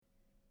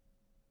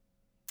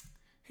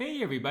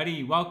Hey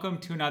everybody, welcome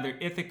to another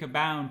Ithaca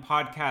Bound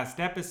podcast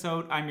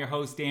episode. I'm your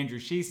host Andrew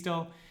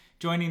Schiestel,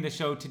 joining the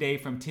show today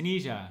from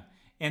Tunisia.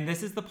 And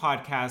this is the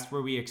podcast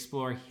where we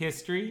explore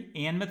history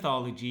and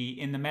mythology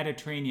in the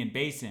Mediterranean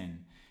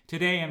basin.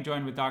 Today I'm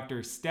joined with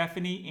Dr.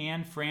 Stephanie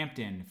Ann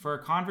Frampton for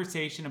a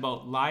conversation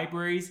about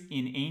libraries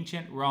in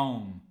ancient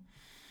Rome.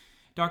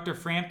 Dr.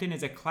 Frampton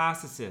is a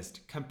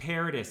classicist,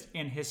 comparatist,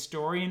 and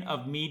historian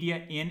of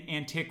media in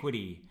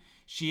antiquity.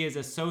 She is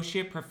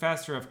Associate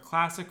Professor of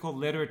Classical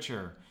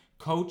Literature,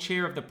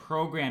 co-chair of the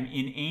program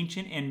in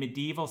Ancient and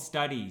Medieval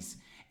Studies,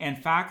 and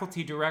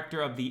Faculty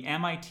Director of the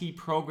MIT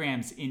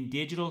programs in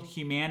Digital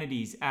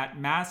Humanities at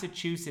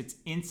Massachusetts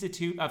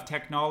Institute of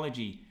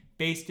Technology,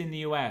 based in the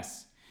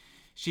US.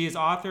 She is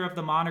author of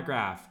the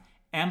monograph,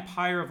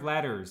 Empire of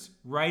Letters,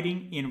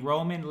 Writing in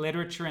Roman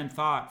Literature and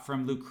Thought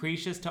from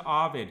Lucretius to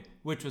Ovid,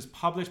 which was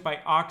published by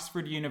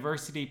Oxford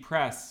University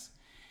Press.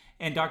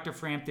 And Dr.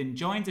 Frampton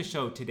joins the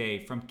show today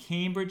from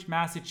Cambridge,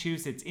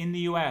 Massachusetts in the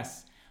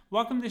US.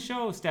 Welcome to the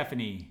show,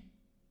 Stephanie.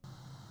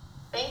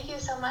 Thank you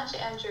so much,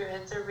 Andrew.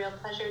 It's a real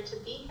pleasure to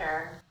be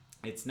here.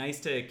 It's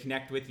nice to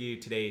connect with you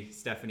today,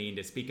 Stephanie, and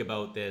to speak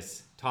about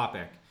this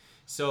topic.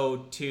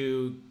 So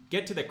to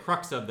get to the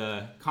crux of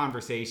the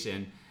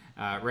conversation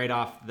right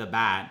off the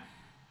bat,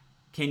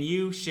 can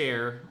you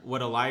share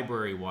what a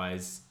library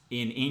was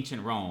in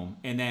ancient Rome?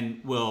 And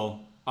then we'll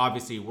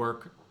obviously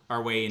work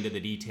our way into the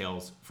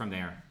details from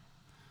there.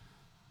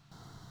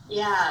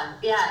 Yeah,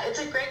 it's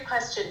a great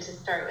question to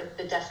start with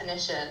the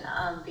definition,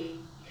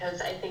 because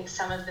I think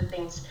some of the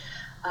things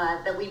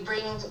that we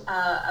bring,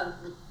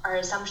 our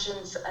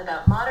assumptions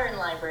about modern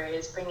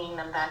libraries, bringing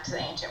them back to the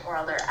ancient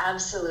world are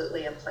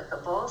absolutely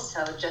applicable.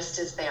 So just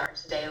as they are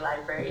today,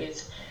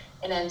 libraries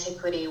in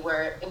antiquity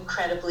were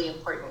incredibly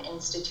important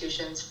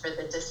institutions for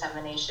the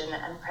dissemination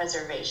and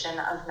preservation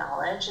of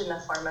knowledge in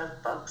the form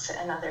of books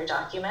and other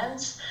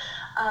documents.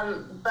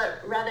 But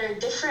rather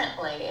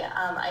differently,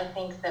 I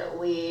think that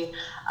we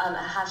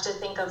have to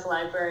think of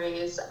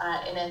libraries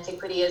in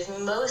antiquity as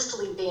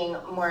mostly being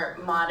more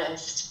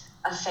modest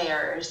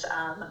affairs,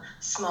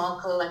 small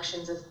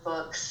collections of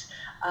books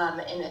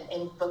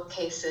in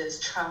bookcases,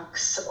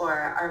 trunks,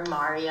 or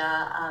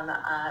armaria,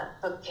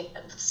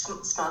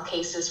 small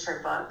cases for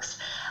books.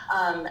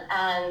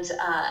 And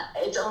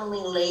it's only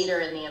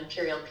later in the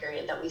imperial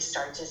period that we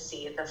start to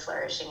see the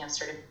flourishing of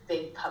sort of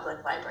big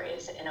public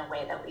libraries in a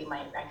way that we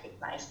might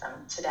recognize them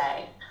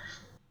today.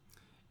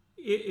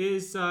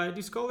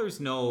 Do scholars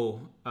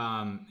know,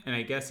 and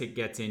I guess it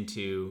gets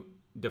into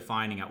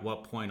defining at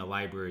what point a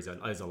library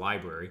is a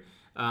library.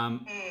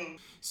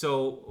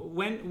 So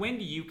when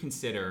do you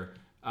consider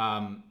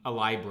a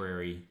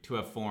library to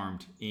have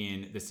formed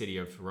in the city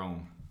of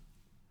Rome?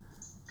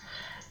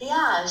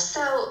 Yeah,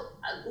 so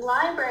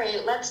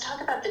library, let's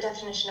talk about the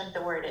definition of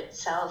the word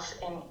itself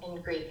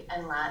in Greek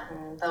and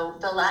Latin.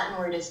 The Latin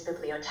word is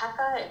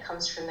bibliotheca. It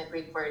comes from the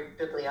Greek word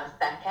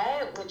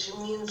bibliotheke, which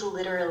means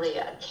literally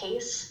a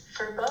case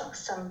for books,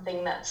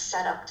 something that's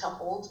set up to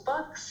hold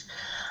books.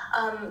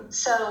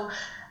 So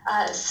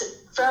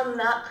from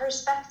that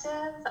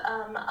perspective,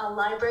 a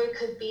library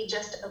could be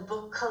just a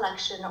book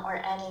collection or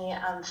any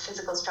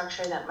physical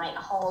structure that might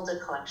hold a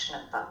collection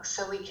of books.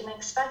 So we can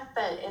expect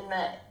that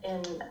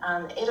in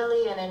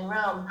Italy and in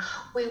Rome,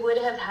 we would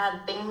have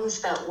had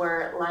things that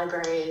were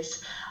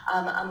libraries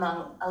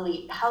among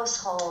elite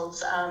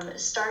households,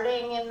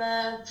 starting in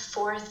the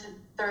 4th,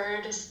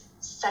 3rd,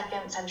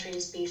 2nd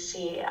centuries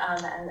BC,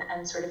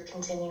 and sort of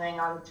continuing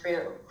on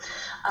through.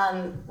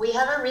 We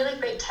have a really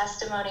great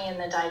testimony in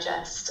the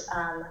digest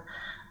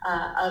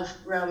of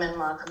Roman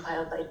law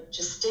compiled by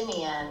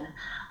Justinian,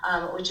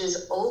 which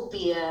is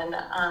Ulpian,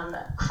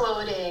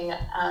 quoting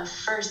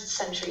 1st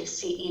century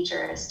CE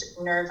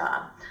jurist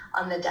Nerva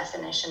on the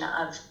definition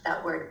of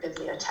that word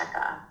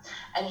bibliotheca.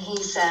 And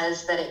he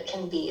says that it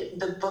can be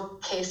the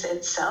bookcase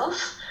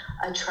itself,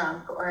 a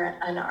trunk or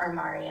an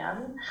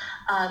armarium.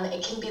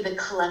 It can be the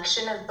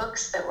collection of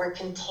books that were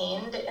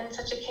contained in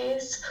such a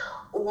case,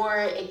 or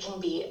it can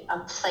be a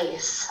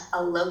place,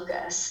 a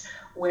locus,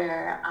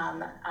 where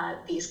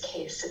these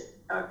cases,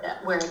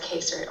 where a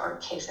case or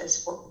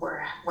cases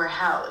were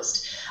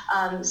housed.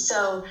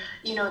 So,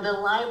 the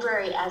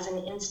library as an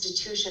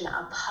institution,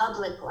 a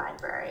public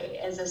library,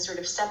 is a sort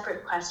of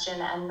separate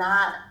question, and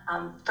that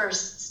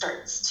first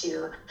starts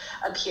to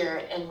appear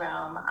in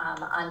Rome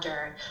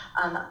under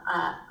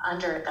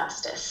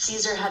Augustus.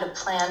 Caesar had a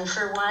plan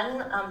for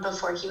one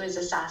before he was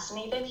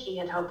assassinated. He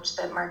had hoped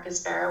that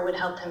Marcus Varro would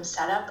help him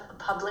set up a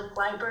public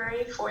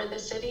library for the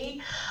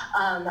city,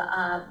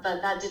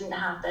 but that didn't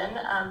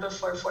happen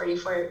before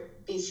 44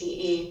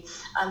 BCE,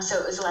 so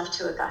it was left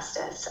to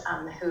Augustus,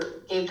 who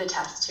gave the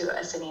task to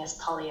Asinius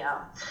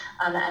Pollio,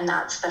 and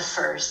that's the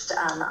first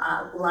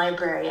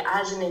library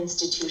as an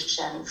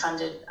institution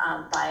funded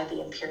by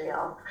the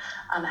imperial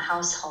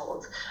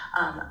household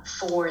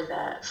for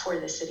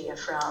the city of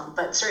Rome.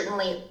 But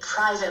certainly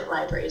private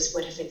libraries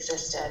would have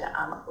existed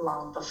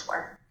long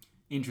before.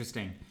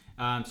 Interesting.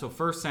 So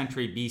 1st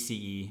century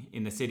BCE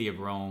in the city of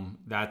Rome,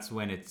 that's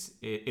when it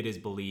is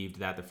believed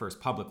that the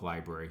first public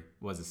library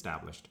was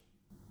established.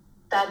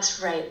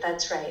 That's right.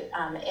 That's right.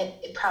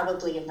 It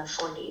probably in the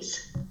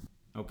 40s.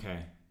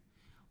 Okay.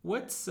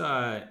 What's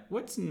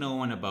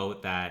known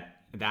about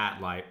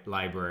that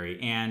library,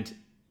 and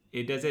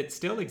does it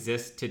still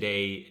exist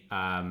today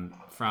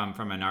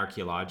from an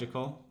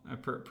archaeological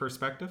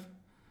perspective?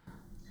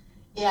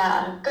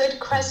 Yeah, good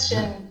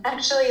question.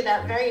 Actually,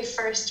 that very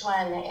first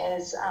one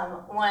is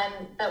one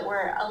that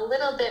we're a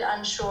little bit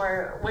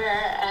unsure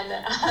where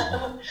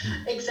and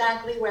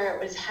exactly where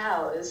it was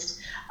housed.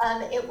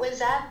 It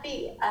was at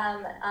the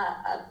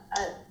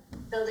a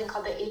building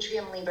called the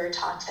Atrium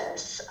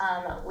Libertatis,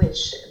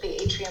 which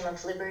the Atrium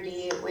of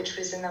Liberty, which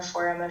was in the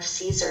Forum of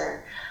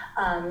Caesar.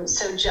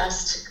 So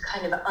just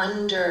kind of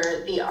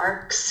under the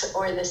Arcs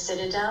or the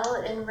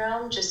Citadel in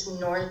Rome, just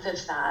north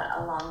of that,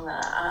 along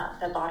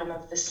the bottom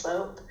of the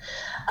slope.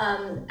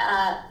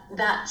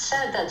 That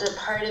said, that's a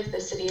part of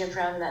the city of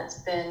Rome that's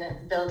been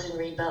built and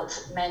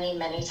rebuilt many,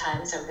 many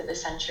times over the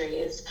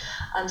centuries.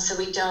 So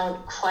we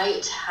don't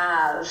quite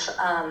have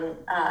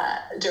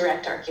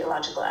direct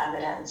archaeological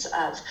evidence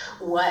of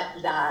what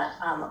that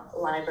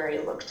library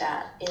looked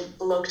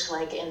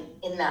like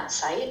in that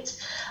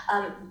site.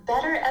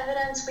 Better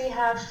evidence we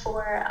have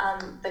for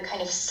the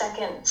kind of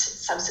second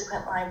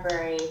subsequent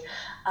library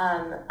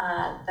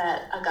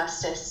that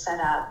Augustus set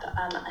up,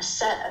 a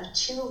set of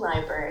two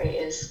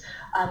libraries,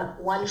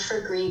 one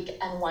for Greek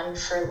and one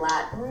for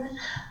Latin,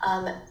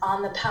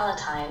 on the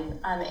Palatine,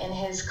 in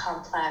his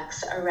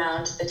complex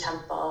around the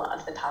temple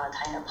of the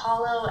Palatine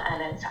Apollo,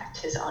 and in fact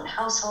his own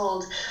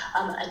household.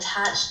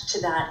 Attached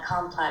to that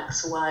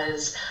complex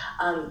was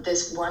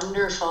this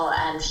wonderful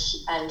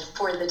and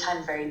for the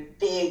time very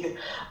big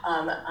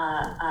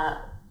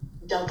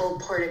double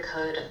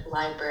porticoed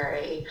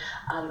library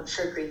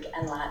for Greek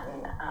and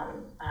Latin,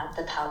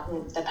 the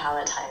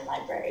Palatine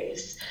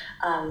libraries.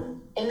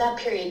 In that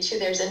period, too,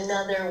 there's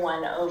another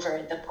one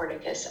over the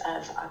Porticus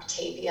of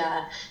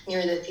Octavia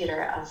near the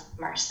Theater of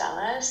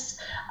Marcellus.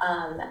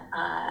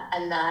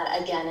 And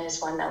that, again, is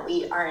one that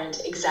we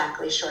aren't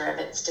exactly sure of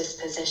its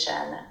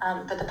disposition.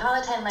 But the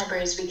Palatine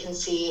libraries we can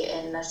see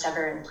in the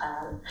Severan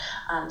plan.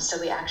 So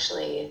we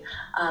actually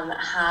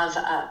have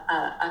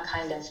a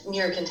kind of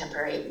near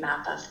contemporary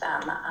map of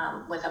them,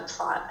 with a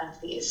plot of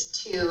these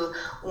two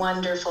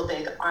wonderful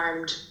big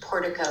armed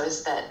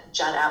porticos that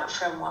jut out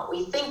from what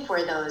we think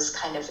were those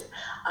kind of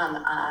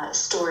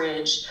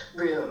storage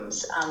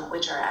rooms,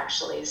 which are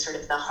actually sort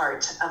of the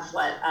heart of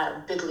what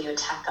a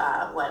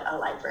biblioteca, what a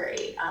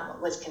library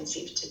was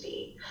conceived to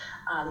be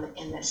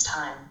in this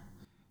time.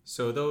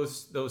 So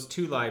those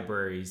two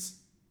libraries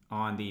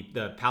on the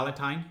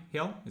Palatine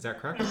Hill, is that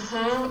correct?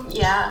 Mm-hmm,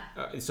 yeah.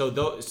 So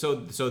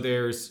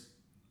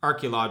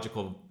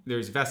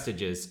there's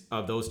vestiges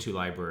of those two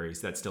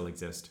libraries that still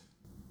exist.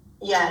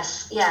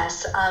 Yes.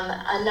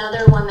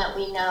 Another one that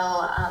we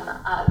know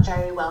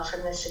very well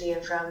from the city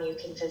of Rome, you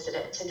can visit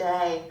it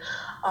today,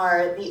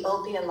 are the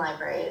Ulpian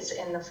libraries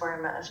in the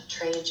Forum of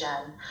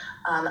Trajan.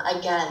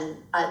 Again,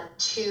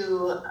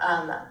 two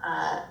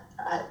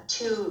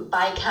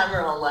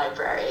bicameral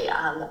library,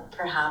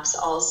 perhaps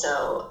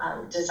also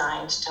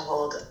designed to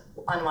hold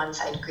on one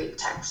side Greek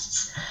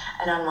texts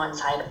and on one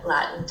side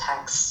Latin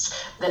texts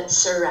that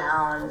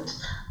surround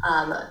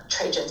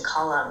Trajan's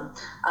column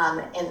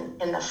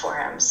in the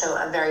Forum. So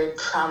a very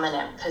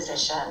prominent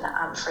position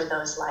for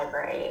those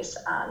libraries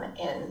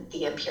in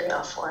the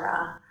imperial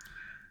fora.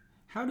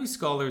 How do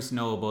scholars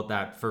know about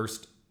that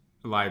first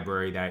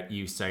library that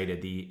you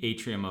cited, the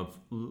Atrium of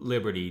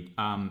Liberty?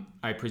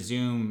 I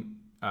presume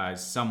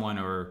someone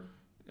or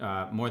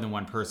more than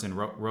one person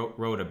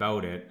wrote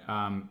about it.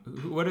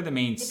 What are the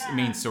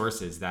main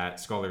sources that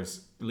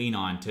scholars lean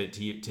on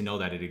to know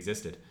that it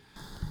existed?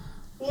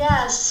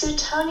 Yeah,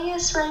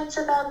 Suetonius writes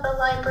about the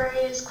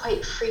libraries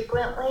quite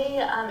frequently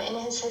in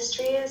his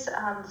histories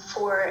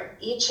for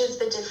each of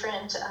the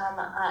different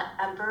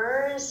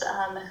emperors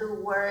who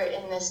were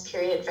in this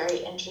period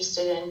very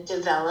interested in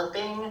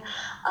developing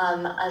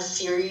a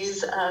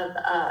series of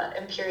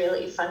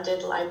imperially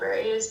funded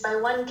libraries. By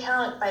one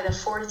count, by the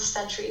 4th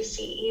century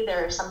CE,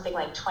 there are something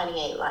like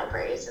 28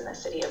 libraries in the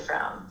city of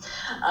Rome.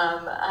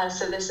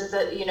 So this is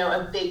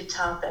a big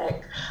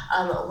topic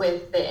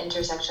with the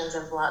intersections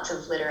of lots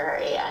of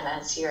literary and,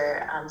 as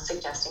you're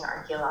suggesting,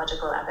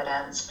 archaeological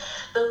evidence.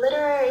 The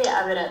literary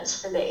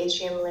evidence for the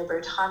Atrium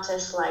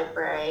Libertatis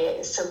library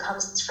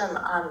comes from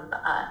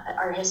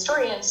our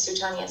historian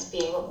Suetonius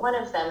being one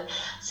of them.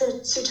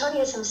 So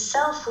Suetonius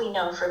himself, we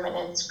know from an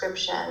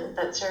inscription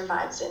that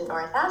survives in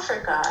North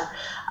Africa,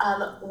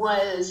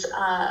 was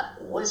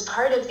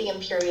part of the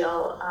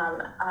imperial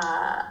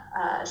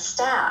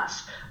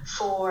staff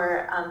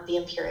for the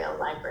imperial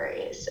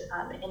libraries.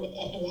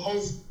 In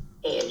his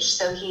age.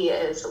 So he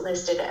is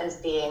listed as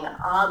being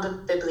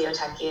ab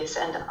bibliothekis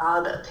and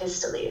ab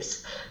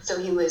epistolis. So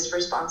he was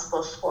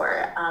responsible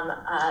for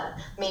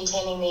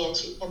maintaining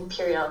the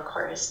imperial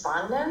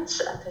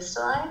correspondence,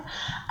 epistolae,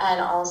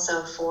 and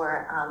also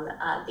for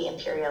the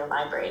imperial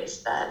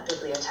libraries, the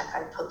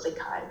Bibliothecae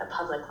Publicae, the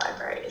public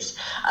libraries.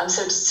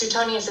 So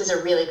Suetonius is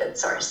a really good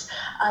source.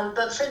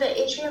 But for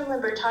the Atrium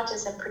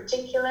Libertatis in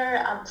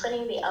particular,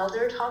 Pliny the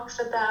Elder talks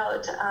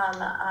about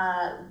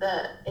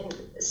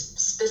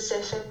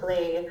specifically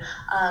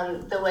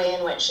the way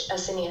in which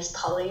Asinius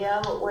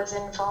Pollio was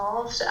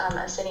involved.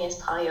 Asinius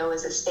Pollio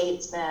was a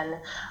statesman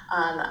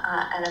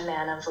and a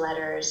man of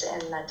letters in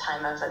the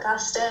time of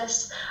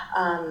Augustus,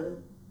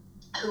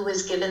 who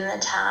was given the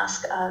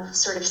task of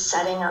sort of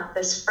setting up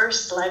this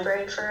first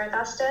library for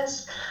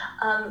Augustus.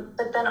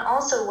 But then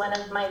also one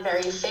of my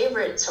very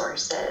favorite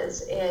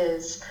sources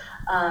is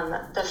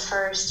the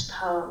first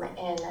poem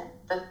in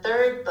the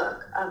third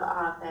book of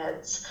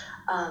Ovid's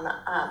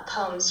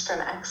Poems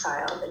from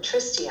Exile, the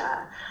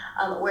Tristia,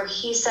 where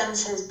he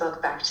sends his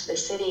book back to the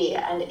city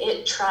and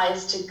it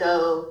tries to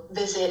go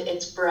visit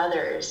its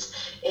brothers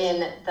in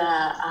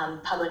the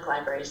public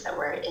libraries that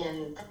were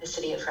in the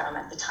city of Rome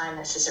at the time.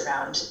 This is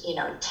around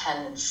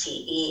 10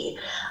 CE,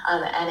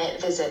 and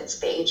it visits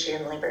the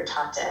Atrium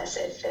Libertatis,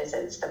 it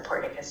visits the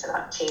Porticus of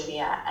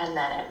Octavia, and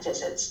then it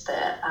visits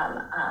the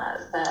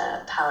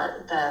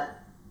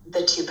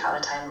two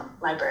Palatine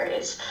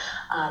libraries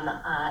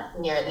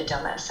near the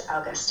Domus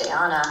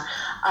Augustiana.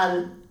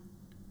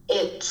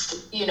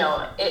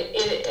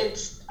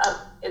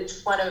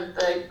 It's one of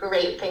the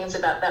great things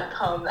about that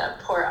poem that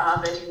poor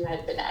Ovid, who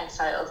had been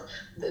exiled,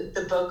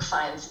 the book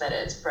finds that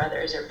its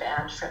brothers are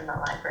banned from the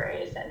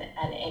libraries and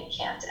it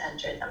can't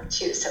enter them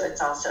too. So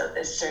it's also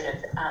this sort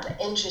of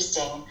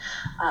interesting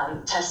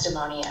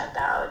testimony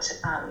about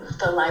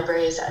the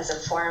libraries as a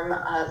form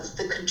of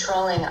the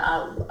controlling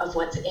of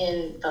what's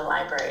in the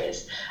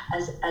libraries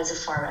as a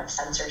form of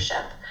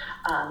censorship,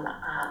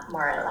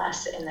 more or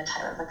less in the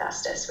time of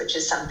Augustus, which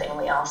is something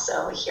we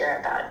also hear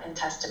about in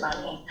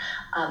testimony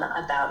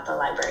about the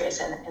libraries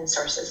in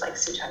sources like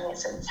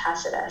Suetonius and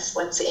Tacitus,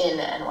 what's in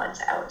and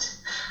what's out.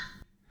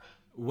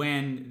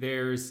 When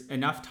there's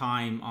enough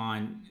time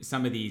on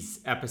some of these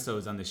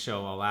episodes on the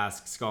show, I'll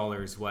ask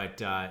scholars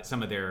what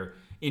some of their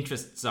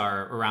interests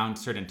are around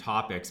certain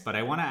topics, but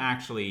I want to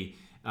actually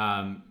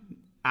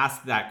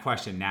ask that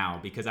question now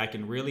because I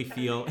can really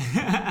feel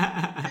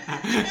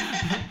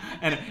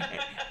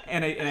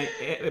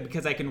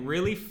because I can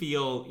really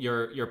feel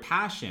your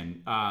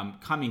passion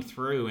coming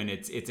through, and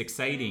it's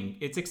exciting.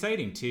 It's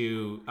exciting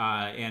to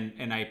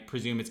and I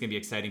presume it's going to be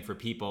exciting for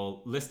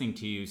people listening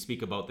to you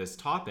speak about this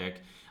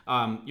topic.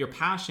 Your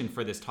passion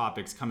for this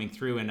topic's coming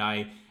through, and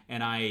I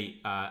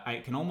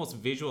can almost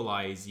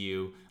visualize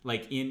you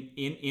like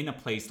in a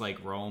place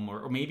like Rome,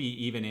 or maybe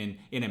even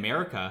in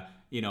America.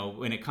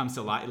 When it comes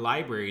to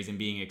libraries and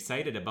being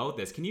excited about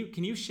this, can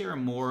you share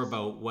more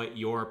about what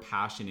your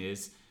passion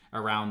is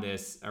around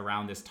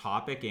this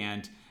topic,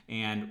 and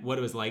what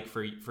it was like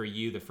for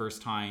you the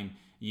first time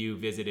you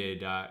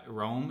visited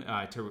Rome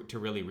to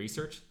really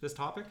research this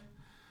topic?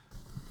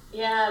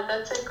 Yeah,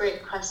 that's a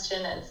great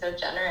question and so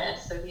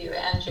generous of you,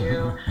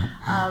 Andrew.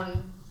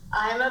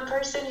 I'm a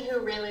person who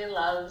really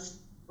loves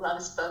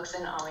books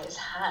and always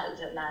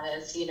has, and that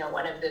is,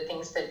 one of the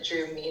things that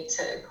drew me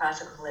to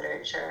classical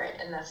literature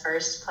in the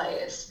first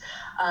place.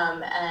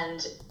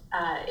 And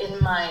in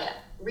my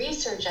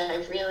research,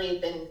 I've really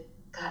been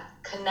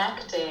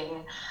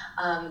connecting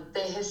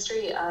the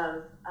history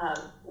of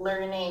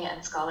learning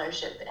and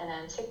scholarship in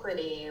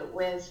antiquity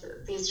with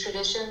these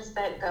traditions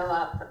that go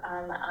up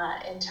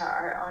into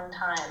our own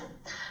time.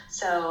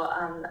 So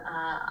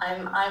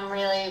I'm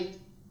really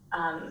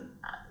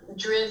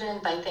driven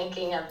by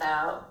thinking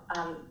about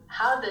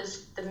how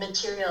the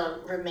material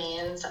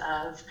remains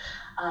of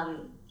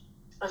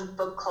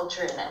book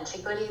culture in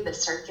antiquity, the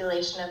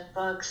circulation of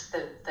books,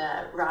 the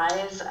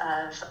rise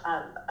of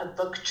a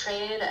book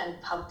trade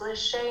and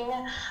publishing,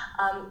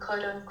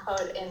 quote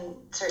unquote, in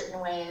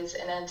certain ways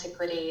in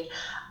antiquity,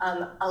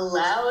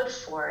 allowed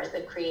for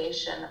the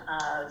creation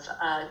of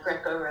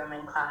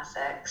Greco-Roman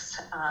classics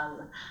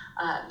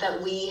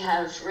that we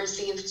have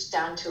received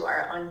down to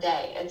our own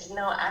day. It's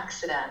no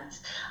accident.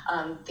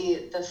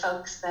 The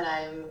folks that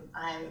I'm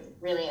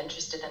really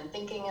interested in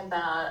thinking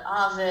about,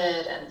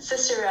 Ovid and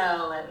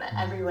Cicero and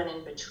everyone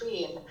in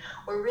between,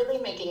 we're really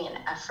making an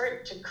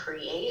effort to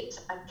create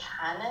a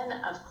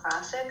canon of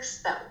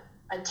classics that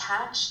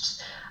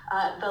attached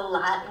the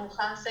Latin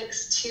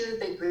classics to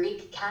the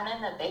Greek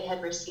canon that they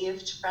had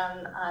received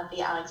from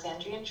the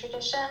Alexandrian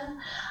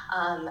tradition.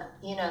 The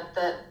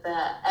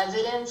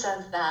evidence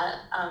of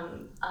that,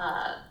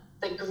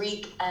 the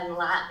Greek and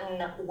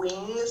Latin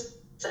wings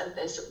of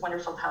this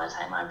wonderful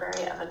Palatine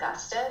Library of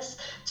Augustus,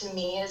 to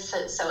me is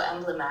so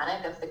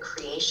emblematic of the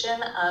creation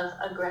of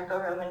a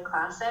Greco-Roman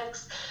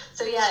classics.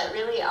 So yeah, it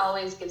really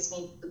always gives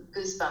me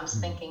goosebumps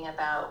thinking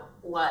about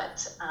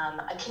what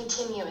a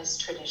continuous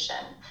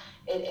tradition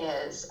it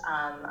is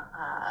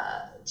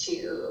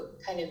to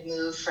kind of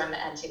move from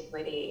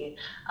antiquity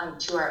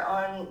to our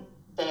own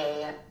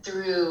they,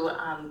 through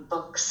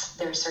books,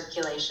 their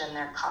circulation,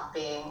 their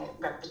copying,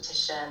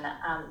 repetition,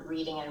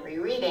 reading and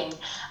rereading.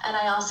 And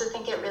I also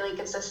think it really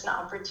gives us an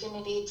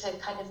opportunity to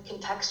kind of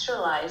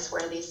contextualize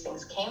where these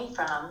things came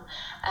from,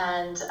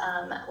 and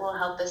will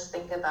help us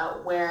think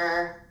about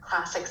where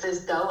classics is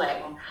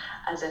going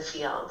as a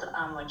field,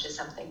 which is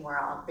something we're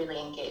all really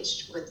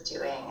engaged with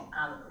doing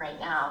right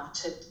now,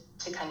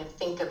 to kind of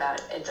think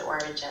about its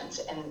origins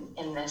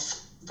in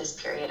this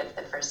period of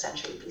the 1st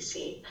century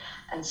BC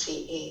and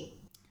CE.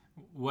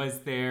 Was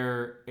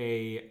there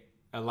a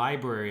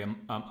library,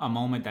 a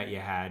moment that you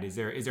had? Is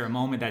there a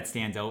moment that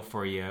stands out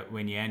for you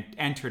when you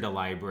entered a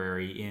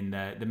library in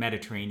the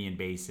Mediterranean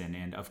basin?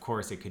 And of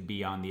course, it could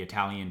be on the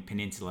Italian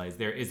peninsula.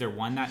 Is there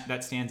one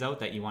that stands out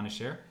that you want to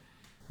share?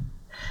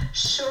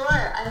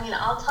 Sure. I mean,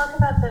 I'll talk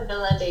about the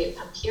Villa dei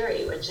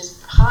Papiri, which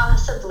is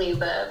possibly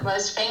the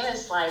most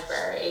famous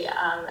library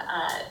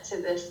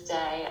to this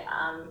day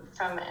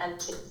from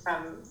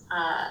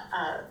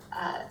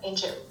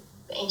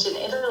ancient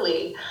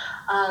Italy.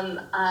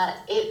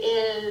 It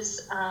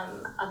is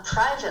a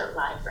private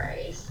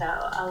library, so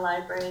a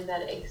library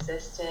that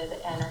existed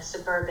in a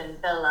suburban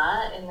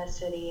villa in the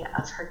city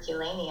of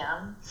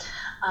Herculaneum.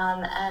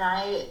 And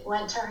I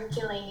went to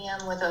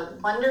Herculaneum with a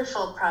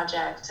wonderful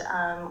project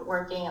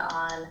working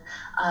on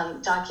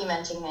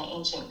documenting the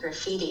ancient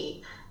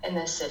graffiti in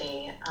the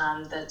city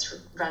that's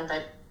run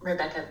by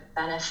Rebecca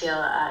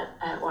Benefiel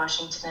at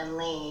Washington and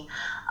Lee.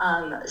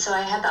 So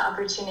I had the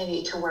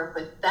opportunity to work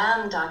with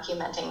them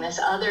documenting this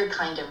other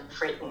kind of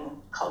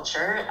written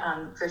culture,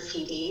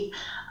 graffiti,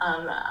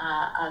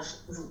 of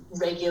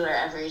regular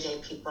everyday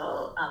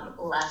people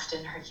left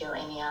in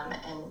Herculaneum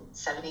in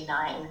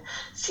 79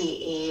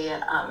 CE,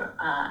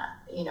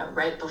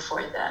 right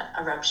before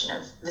the eruption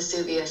of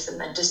Vesuvius and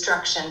the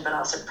destruction, but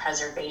also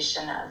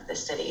preservation of the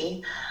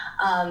city.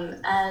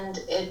 And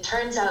it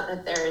turns out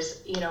that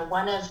there's,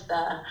 one of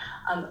the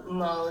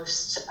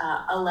most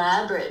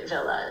elaborate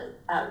villa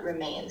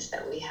remains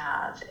that we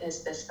have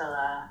is this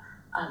villa,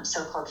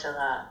 so-called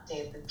Villa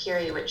dei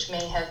Papiri, which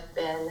may have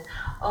been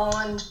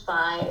owned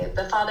by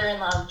the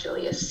father-in-law of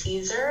Julius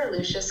Caesar,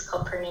 Lucius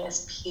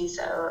Calpurnius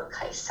Piso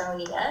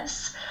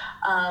Caesonius,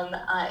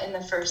 in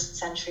the 1st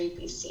century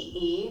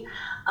BCE.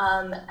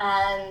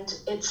 And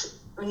it's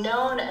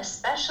known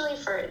especially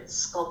for its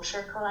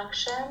sculpture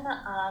collection,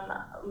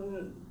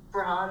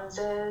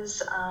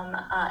 bronzes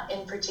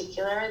in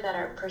particular that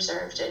are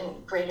preserved in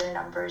greater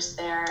numbers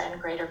there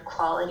and greater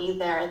quality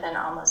there than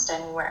almost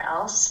anywhere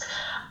else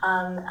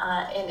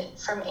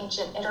from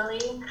ancient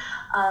Italy.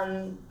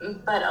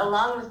 But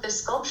along with the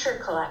sculpture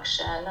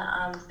collection,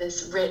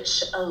 this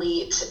rich,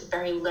 elite,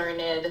 very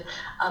learned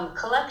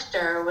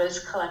collector was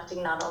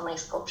collecting not only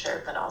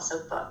sculpture but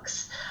also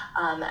books.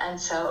 And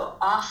so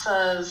off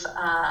of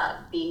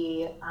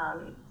the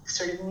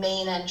sort of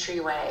main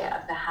entryway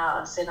of the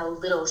house, in a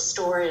little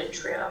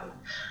storage room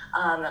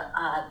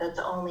that's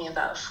only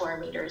about 4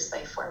 meters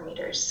by 4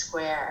 meters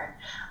square,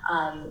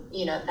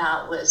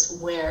 that was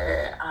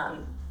where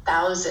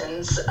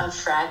thousands of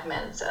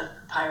fragments of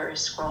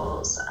papyrus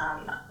scrolls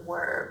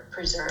were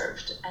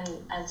preserved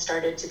and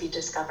started to be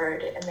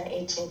discovered in the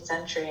 18th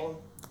century,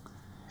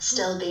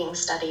 still being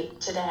studied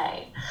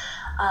today.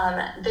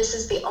 This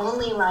is the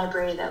only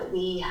library that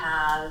we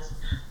have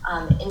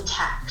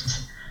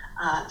intact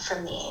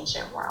from the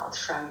ancient world,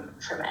 from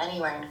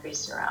anywhere in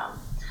Greece and Rome,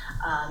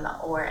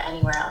 or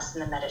anywhere else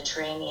in the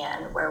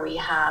Mediterranean, where we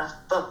have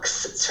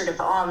books sort of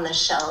on the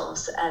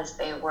shelves as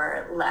they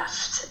were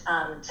left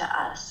to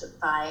us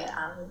by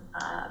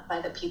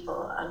the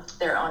people of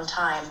their own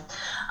time.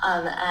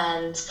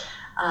 And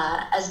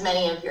as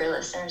many of your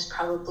listeners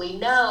probably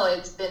know,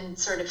 it's been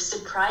sort of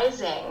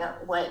surprising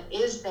what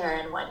is there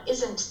and what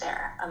isn't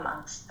there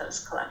amongst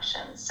those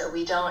collections. So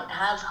we don't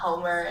have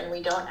Homer, and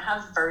we don't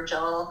have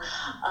Virgil,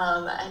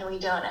 and we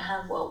don't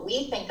have what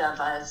we think of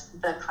as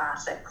the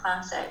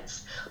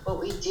classics. What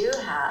we do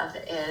have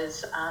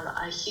is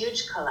a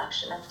huge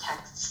collection of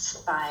texts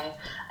by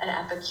an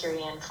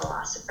Epicurean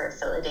philosopher,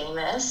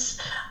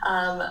 Philodemus,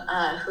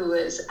 who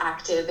was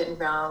active in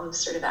Rome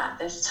sort of at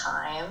this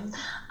time.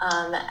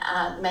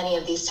 Many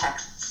of these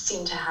texts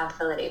seem to have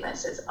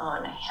Philodemus'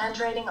 own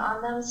handwriting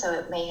on them, so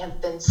it may have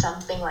been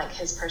something like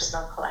his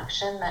personal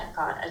collection that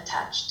got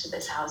attached to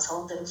this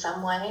household in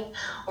some way.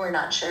 We're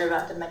not sure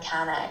about the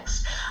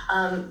mechanics,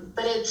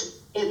 but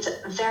it's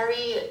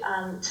very,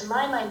 to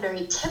my mind,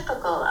 very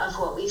typical of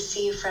what we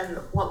see from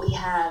what we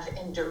have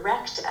in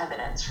direct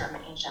evidence from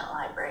ancient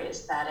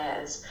libraries.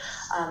 That is,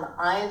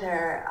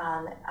 either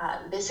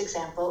this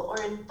example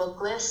or in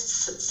book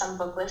lists, some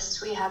book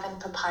lists we have in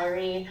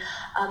papyri,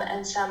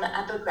 and some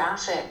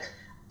epigraphic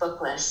book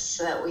lists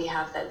that we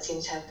have that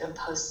seem to have been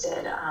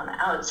posted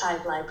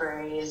outside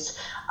libraries,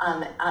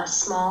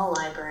 small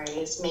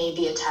libraries,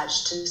 maybe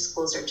attached to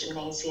schools or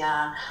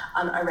gymnasia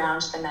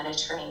around the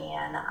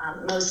Mediterranean,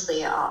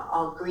 mostly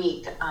all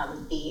Greek,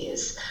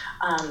 these.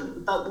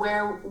 But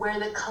where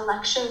the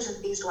collections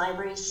of these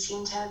libraries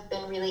seem to have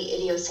been really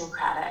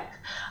idiosyncratic,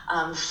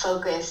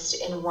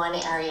 focused in one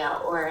area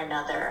or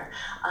another,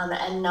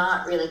 and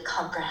not really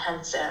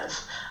comprehensive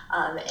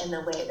in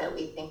the way that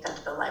we think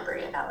of the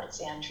Library of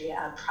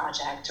Alexandria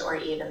project, or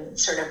even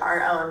sort of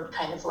our own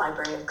kind of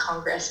Library of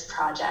Congress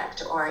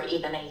project, or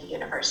even a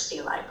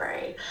university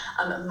library.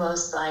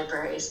 Most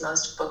libraries,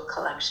 most book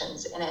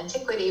collections in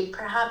antiquity,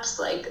 perhaps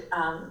like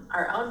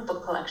our own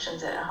book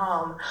collections at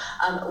home,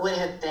 would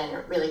have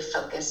been really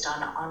focused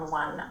on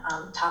one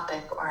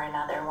topic or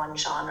another, one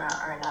genre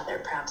or another,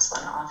 perhaps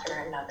one author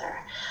or another,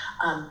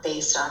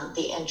 based on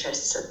the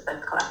interests of the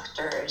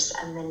collectors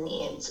and the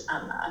needs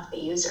of the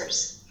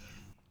users.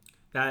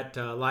 That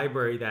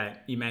library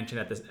that you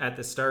mentioned at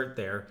the start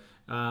there,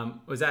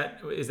 is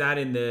that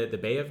in the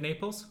Bay of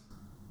Naples?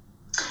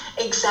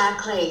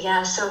 Exactly,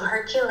 yeah. So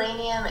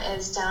Herculaneum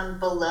is down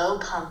below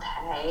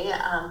Pompeii.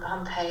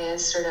 Pompeii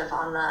is sort of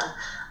on the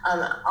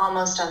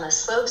almost on the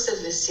slopes of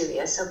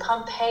Vesuvius. So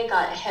Pompeii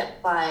got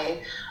hit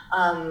by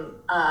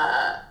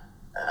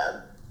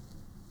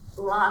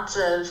lots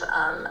of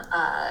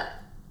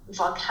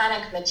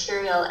volcanic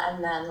material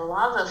and then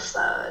lava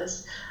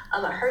flows.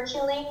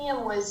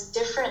 Herculaneum was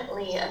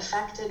differently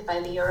affected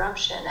by the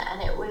eruption,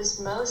 and it was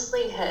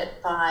mostly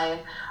hit by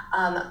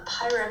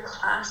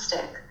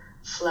pyroclastic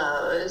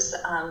flows,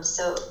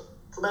 so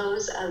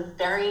flows of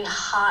very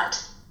hot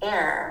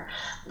air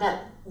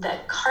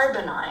that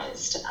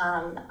carbonized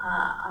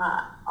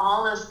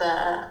all of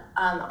the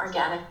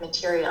organic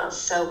materials.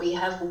 So we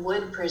have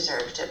wood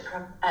preserved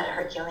at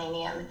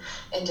Herculaneum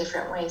in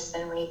different ways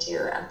than we do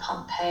at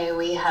Pompeii.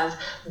 We have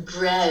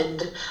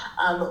bread,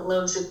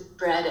 loaves of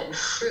bread and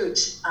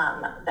fruit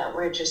that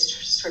were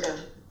just sort of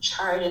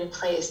charred in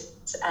place,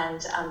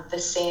 and the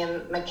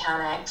same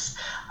mechanics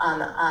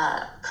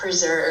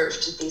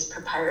preserved these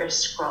papyrus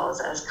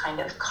scrolls as kind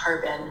of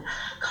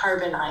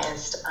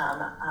carbonized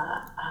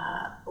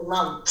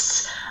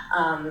lumps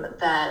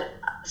that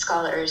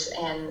scholars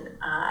in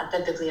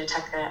the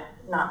Biblioteca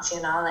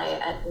Nazionale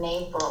at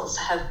Naples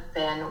have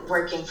been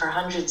working for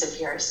hundreds of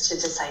years to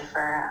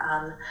decipher,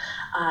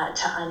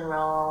 to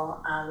unroll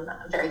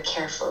very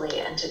carefully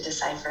and to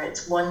decipher.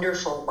 It's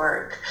wonderful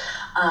work.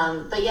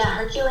 But yeah,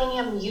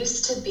 Herculaneum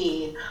used to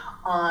be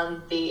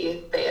on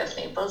the Bay of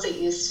Naples. It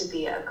used to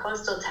be a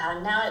coastal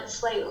town. Now it's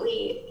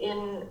slightly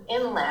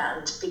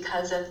inland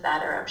because of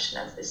that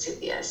eruption of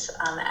Vesuvius.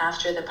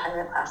 After the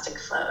pyroclastic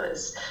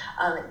flows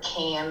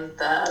came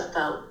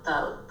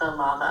the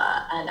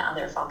lava and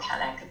other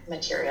volcanic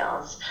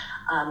materials,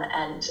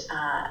 and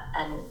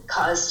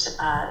caused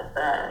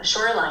the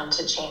shoreline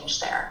to change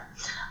there.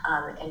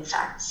 In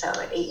fact, so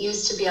it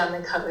used to be on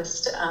the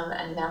coast,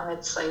 and now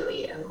it's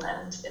slightly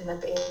inland in the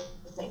Bay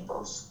of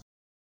Naples.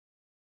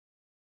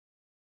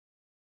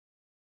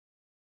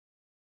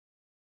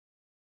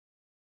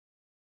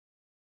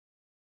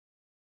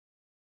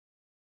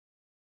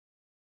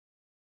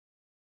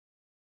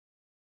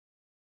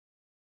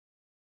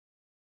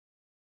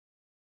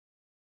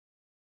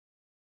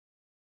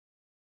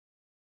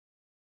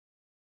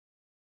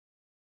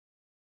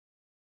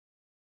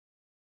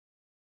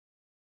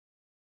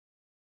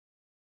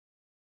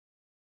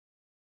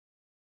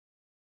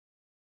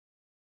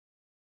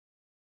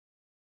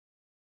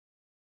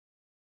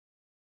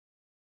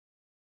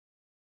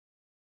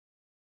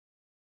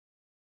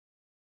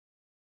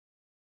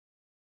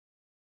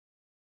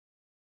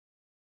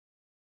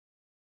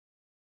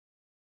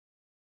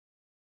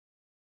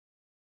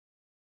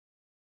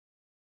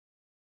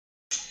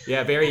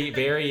 Yeah,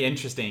 very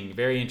interesting.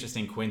 Very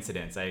interesting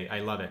coincidence. I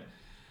love it.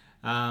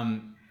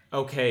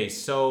 Okay,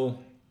 so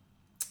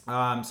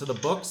the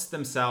books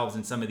themselves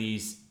in some of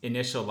these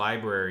initial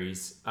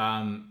libraries,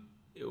 can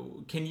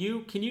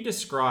you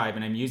describe?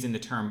 And I'm using the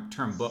term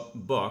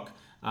book.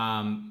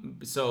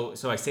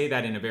 So I say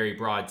that in a very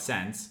broad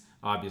sense.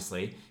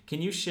 Obviously, can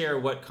you share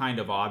what kind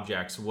of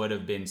objects would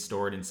have been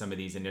stored in some of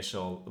these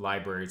initial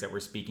libraries that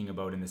we're speaking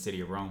about in the city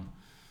of Rome?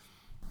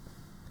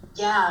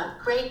 Yeah,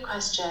 great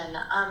question.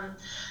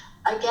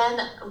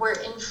 Again, we're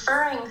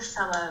inferring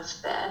some of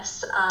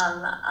this,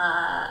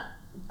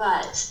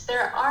 but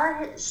there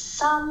are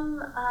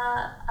some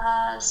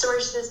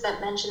sources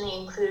that mention the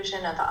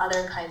inclusion of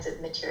other kinds of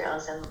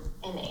materials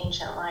in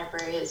ancient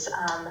libraries,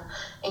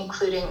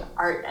 including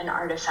art and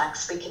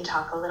artifacts. We can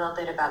talk a little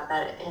bit about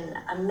that in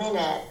a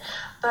minute.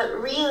 But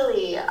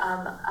really,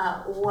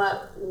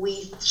 what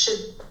we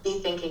should be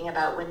thinking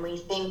about when we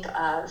think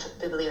of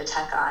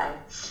bibliothecae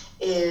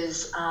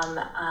is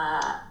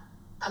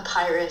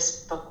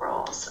papyrus book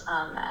rolls,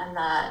 and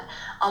that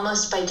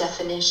almost by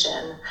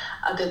definition,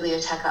 a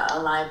bibliotheca, a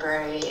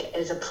library,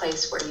 is a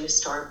place where you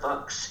store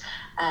books.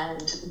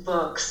 And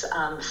books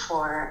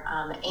for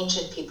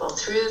ancient people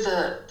through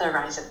the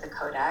rise of the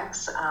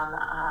Codex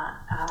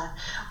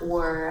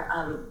were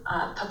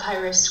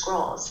papyrus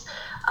scrolls.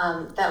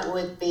 that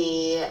would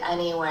be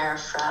anywhere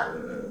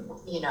from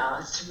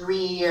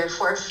 3 or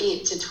 4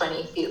 feet to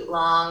 20 feet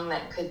long.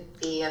 That could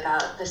be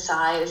about the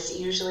size,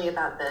 usually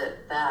about the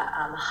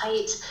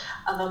height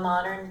of a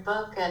modern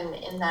book, and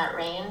in that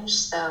range.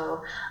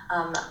 So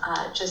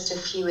just a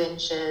few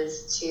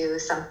inches to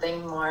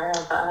something more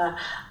of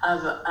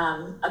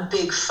a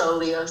big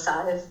folio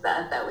size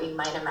that we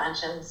might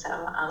imagine. So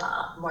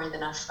more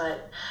than a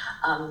foot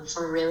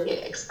for really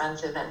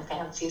expensive and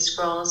fancy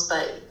scrolls,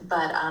 but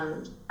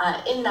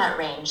in that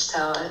range.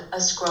 So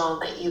a scroll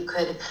that you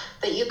could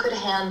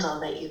handle,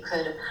 that you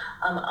could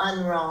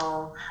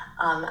unroll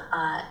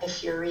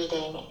if you're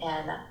reading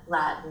in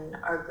Latin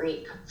or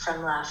Greek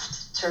from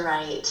left to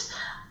right,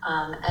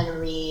 and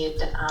read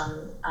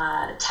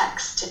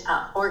text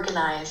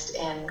organized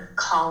in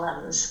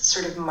columns,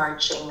 sort of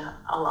marching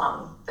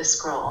along the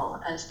scroll,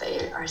 as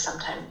they are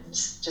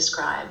sometimes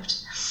described.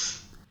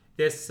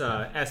 This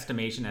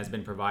estimation has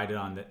been provided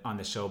on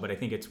the show, but I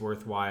think it's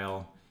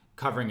worthwhile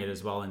covering it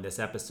as well in this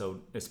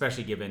episode,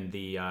 especially given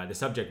the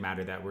subject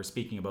matter that we're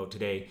speaking about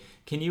today.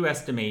 Can you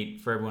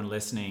estimate for everyone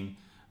listening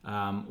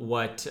how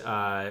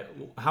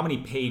many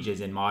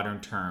pages in modern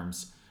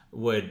terms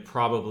would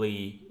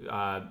probably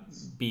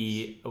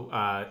be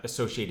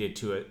associated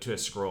to a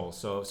scroll?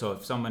 So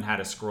if someone had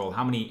a scroll,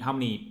 how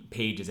many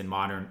pages in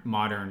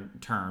modern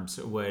terms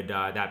would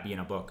that be in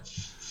a book?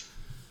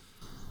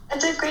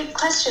 It's a great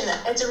question.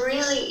 It's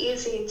really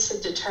easy to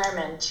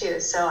determine too.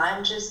 So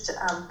I'm just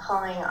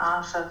pulling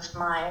off of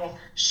my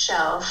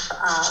shelf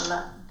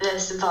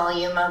this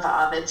volume of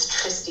Ovid's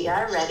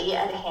Tristia ready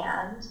at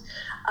hand.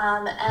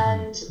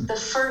 And the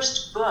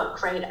first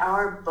book, right,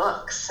 our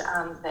books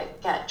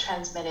that get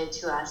transmitted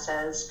to us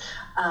as,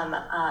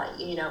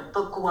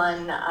 book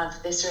one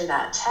of this or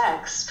that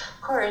text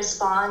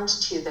correspond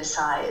to the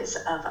size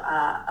of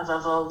a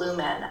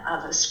volumen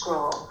of a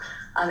scroll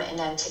in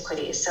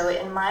antiquity. So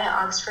in my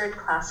Oxford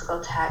Classical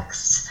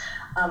Texts,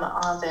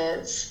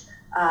 Ovid's,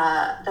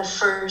 the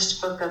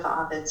first book of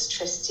Ovid's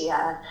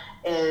Tristia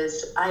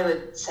is, I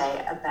would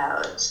say,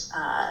 about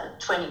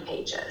 20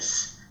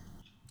 pages.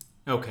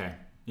 Okay.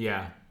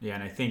 Yeah,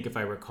 and I think if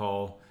I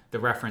recall, the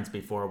reference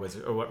before was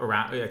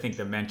around. I think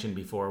the mention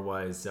before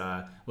was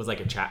like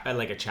a chapter,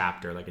 like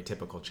a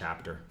typical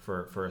chapter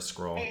for a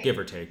scroll, give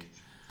or take.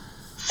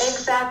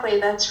 Exactly,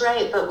 that's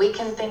right. But we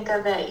can think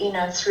of it,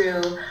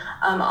 through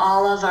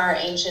all of our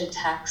ancient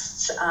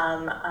texts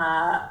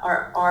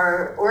are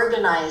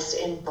organized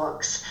in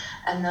books,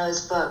 and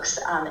those books,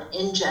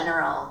 in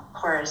general,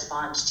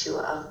 correspond to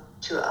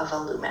a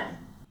volumen.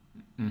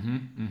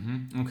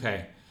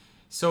 Okay.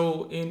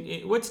 So,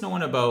 in what's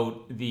known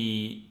about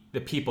the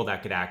people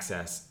that could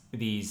access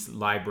these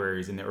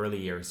libraries in the early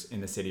years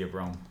in the city of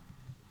Rome?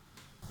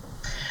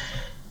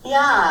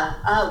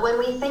 Yeah, when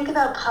we think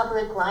about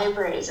public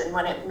libraries and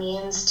what it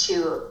means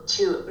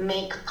to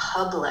make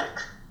public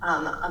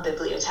a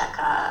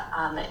biblioteca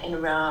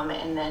in Rome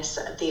in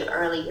the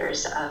early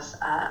years of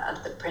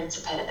the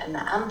Principate and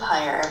the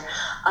Empire,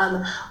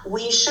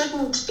 we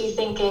shouldn't be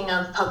thinking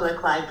of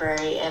public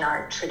library in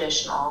our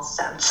traditional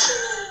sense.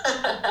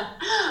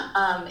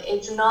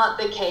 It's not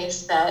the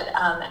case that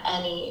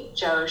any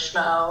Joe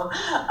Schmo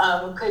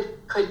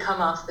could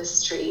come off the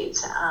street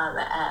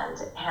and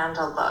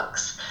handle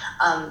books.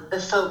 The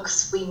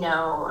folks we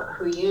know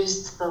who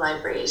used the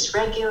libraries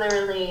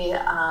regularly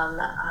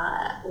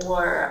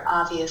were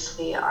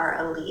obviously our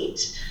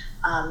elite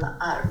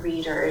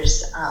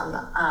readers,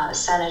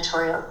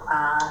 senatorial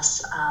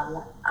class,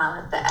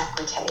 the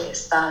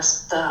equites,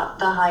 thus the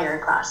higher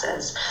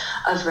classes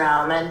of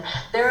Rome. And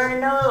there are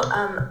no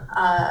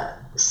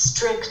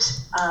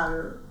strict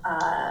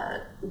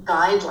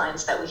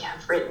guidelines that we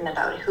have written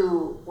about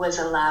who was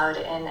allowed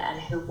in and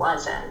who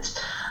wasn't.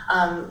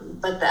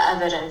 But the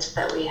evidence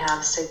that we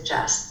have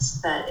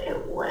suggests that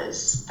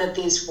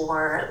these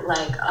were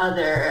like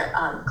other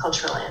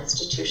cultural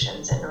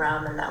institutions in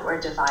Rome, and that were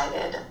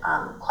divided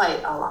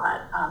quite a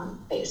lot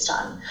based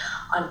on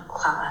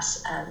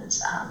class and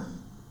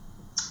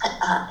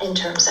in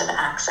terms of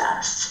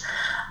access.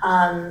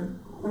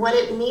 What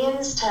it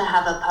means to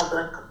have a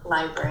public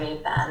library,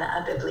 then,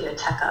 a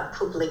biblioteca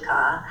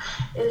publica,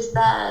 is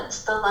that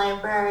the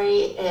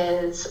library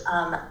is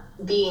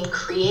being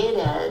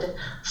created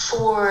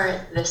for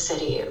the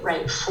city,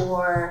 right,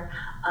 for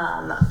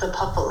the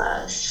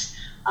populace,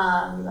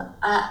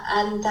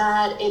 and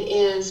that it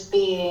is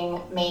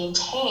being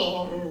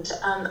maintained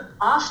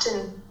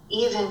often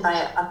even by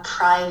a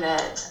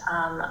private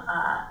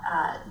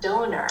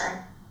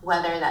donor,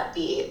 whether that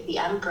be the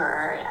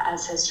emperor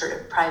as his sort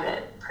of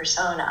private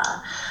persona,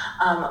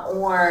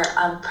 or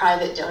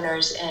private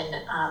donors in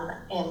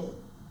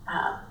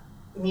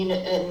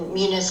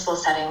municipal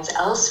settings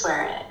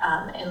elsewhere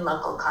in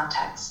local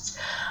contexts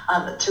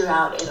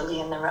throughout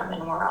Italy and the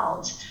Roman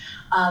world,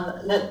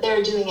 that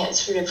they're doing it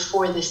sort of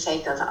for the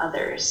sake of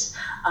others.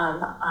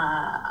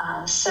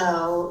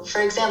 So,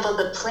 for example,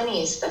 the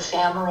Plinys, the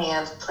family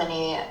of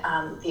Pliny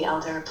the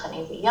Elder,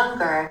 Pliny the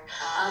Younger,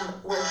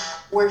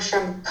 were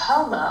from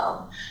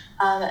Como,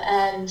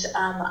 and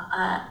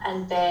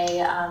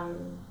they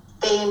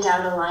they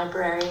endowed a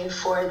library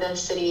for the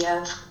city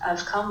of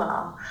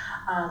Como,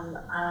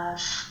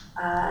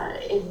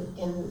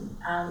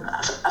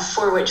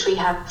 for which we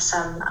have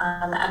some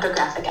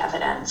epigraphic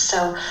evidence.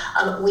 So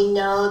we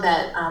know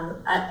that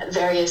at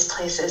various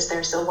places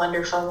there's a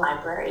wonderful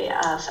library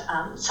of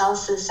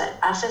Celsus at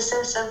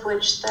Ephesus, of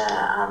which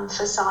the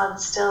facade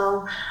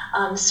still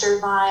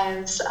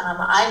survives.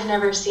 I've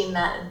never seen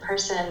that in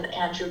person,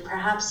 Andrew.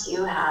 Perhaps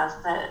you have,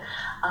 but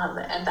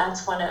and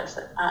that's one of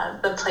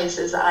the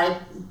places I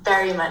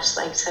very much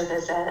like to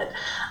visit.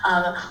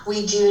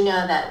 We do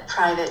know that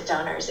private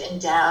donors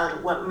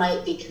endowed what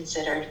might be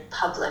considered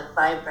public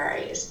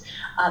libraries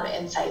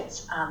in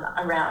sites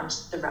around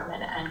the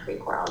Roman and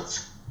Greek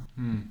worlds.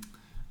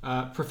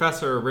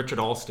 Professor Richard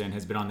Alston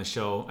has been on the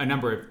show a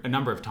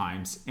number of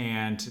times,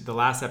 and the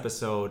last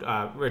episode,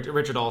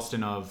 Richard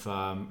Alston of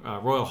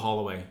Royal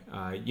Holloway,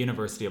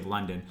 University of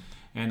London,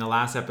 and the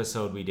last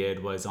episode we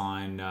did was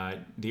on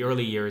the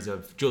early years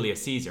of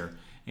Julius Caesar,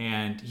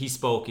 and he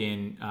spoke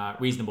in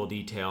reasonable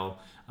detail,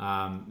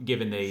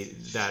 given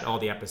that all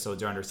the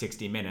episodes are under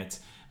 60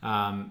 minutes.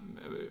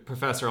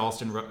 Professor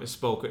Alston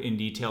spoke in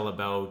detail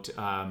about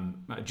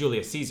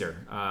Julius Caesar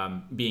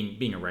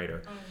being a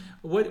writer.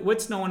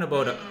 What's known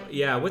about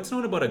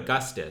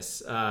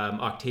Augustus,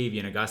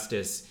 Octavian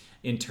Augustus,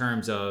 in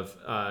terms of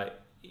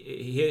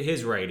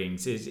his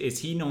writings? Is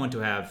he known to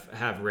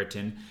have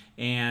written?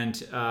 And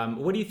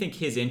what do you think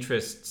his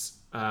interests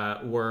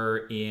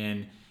were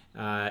in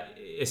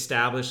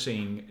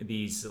establishing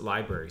these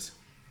libraries?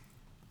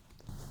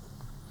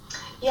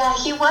 Yeah,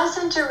 he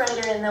wasn't a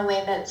writer in the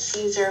way that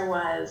Caesar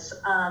was,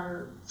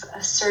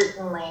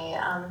 certainly.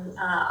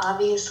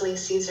 Obviously,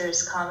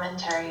 Caesar's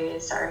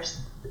commentaries are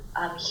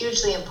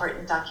hugely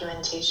important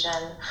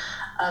documentation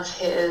of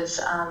his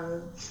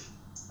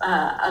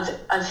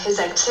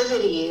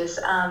activities,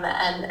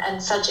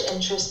 and such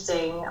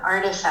interesting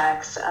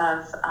artifacts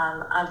of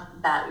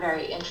that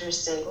very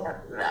interesting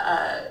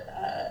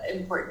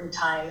important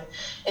time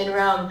in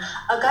Rome.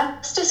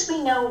 Augustus,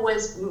 we know,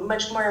 was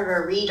much more of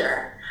a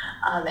reader,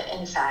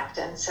 in fact,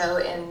 and so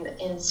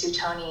in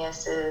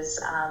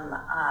Suetonius's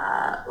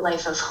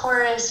Life of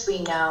Horace,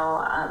 we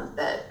know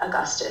that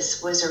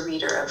Augustus was a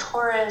reader of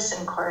Horace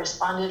and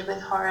corresponded with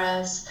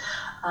Horace.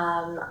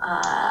 And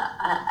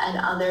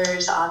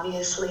others,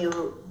 obviously,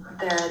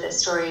 there are the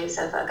stories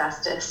of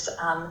Augustus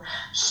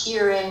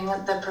hearing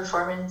the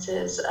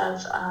performances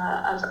of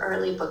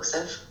early books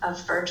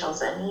of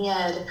Virgil's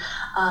Aeneid.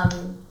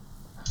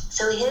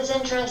 So his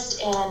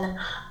interest in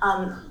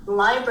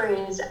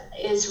libraries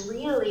is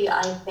really,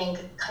 I think,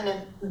 kind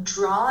of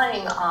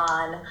drawing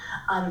on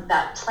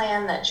that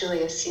plan that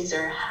Julius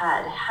Caesar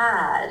had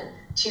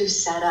to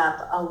set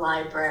up a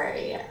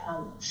library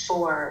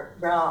for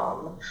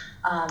Rome,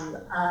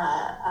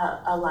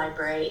 a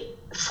library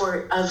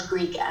of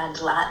Greek and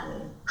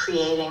Latin,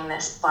 creating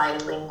this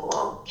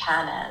bilingual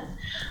canon.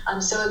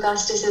 So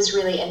Augustus is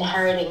really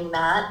inheriting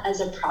that as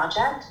a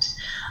project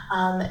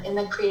in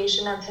the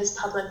creation of his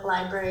public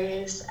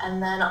libraries,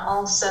 and then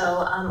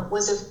also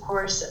was, of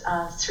course,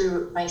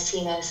 through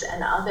Maecenas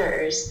and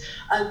others,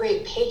 a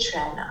great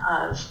patron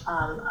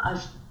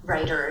of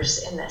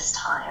writers in this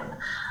time,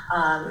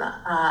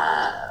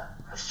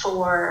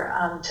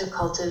 to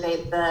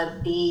cultivate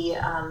the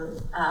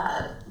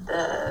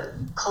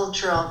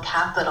cultural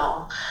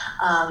capital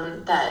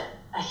that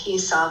he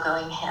saw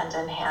going hand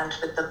in hand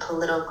with the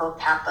political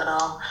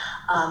capital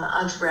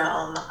of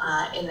Rome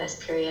in this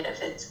period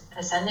of its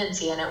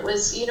ascendancy. And it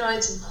was,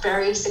 it's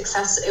very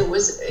successful. It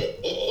was,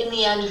 in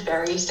the end,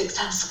 very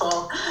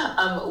successful.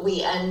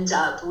 We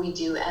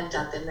do end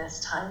up in this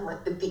time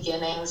with the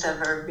beginnings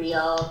of a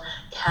real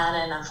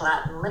canon of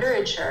Latin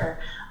literature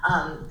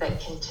that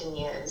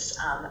continues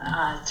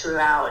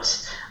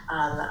throughout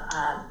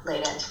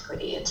late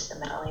antiquity into the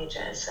Middle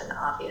Ages, and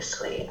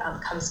obviously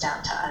comes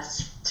down to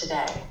us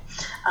today.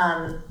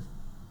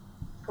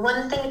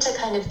 One thing to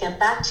kind of get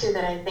back to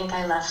that I think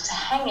I left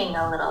hanging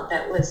a little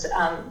bit was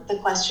the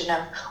question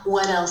of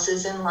what else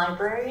is in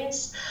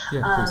libraries.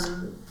 Yeah,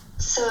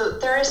 so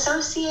they're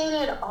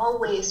associated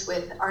always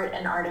with art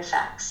and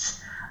artifacts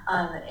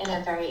in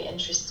a very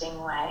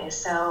interesting way.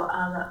 So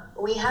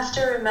we have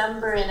to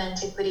remember in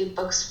antiquity,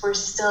 books were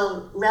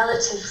still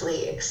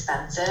relatively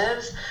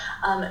expensive,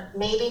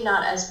 maybe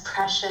not as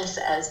precious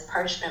as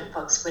parchment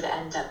books would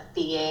end up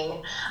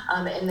being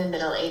in the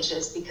Middle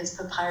Ages, because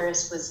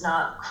papyrus was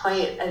not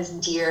quite as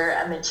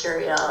dear a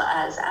material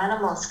as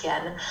animal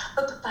skin,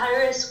 but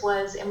papyrus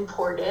was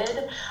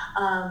imported,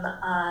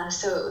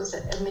 so it was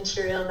a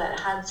material that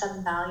had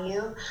some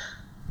value.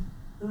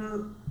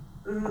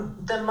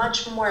 The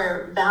much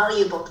more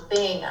valuable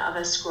thing of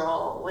a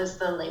scroll was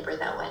the labor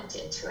that went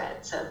into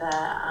it. So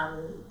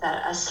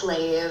that a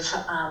slave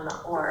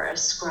or a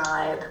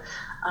scribe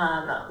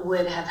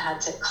would have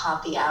had to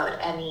copy out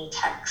any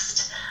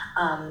text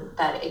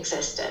that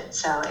existed.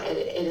 So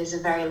it is a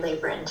very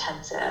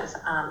labor-intensive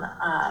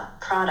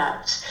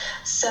product.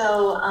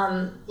 So,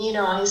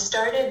 I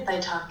started by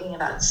talking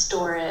about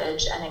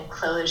storage and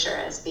enclosure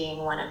as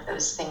being one of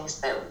those things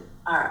that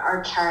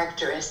are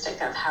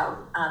characteristic of how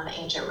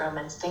ancient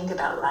Romans think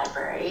about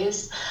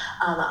libraries.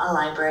 A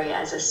library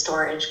as a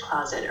storage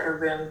closet or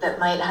room that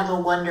might have a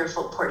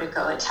wonderful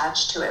portico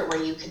attached to it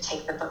where you could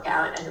take the book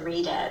out and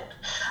read it,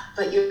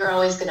 but you're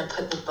always going to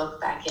put the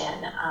book back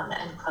in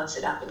and close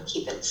it up and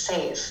keep it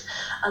safe.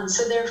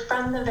 So they're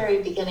from the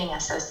very beginning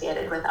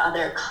associated with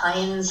other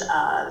kinds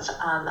of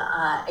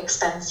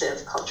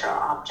expensive cultural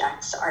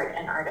objects, art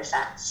and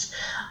artifacts.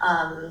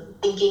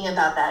 Thinking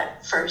about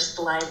that first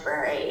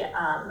library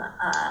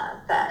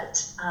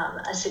that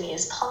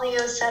Asinius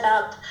Pollio set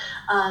up,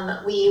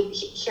 we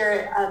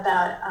hear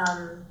about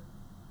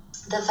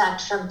the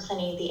fact from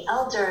Pliny the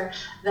Elder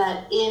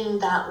that in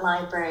that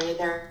library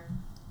there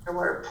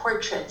were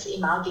portraits,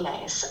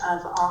 imagines,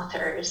 of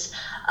authors,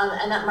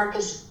 and that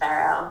Marcus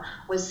Varro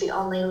was the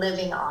only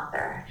living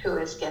author who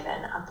was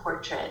given a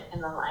portrait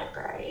in the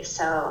library.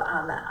 So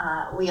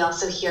we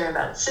also hear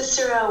about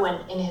Cicero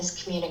when in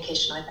his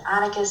communication with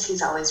Atticus,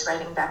 he's always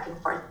writing back and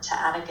forth to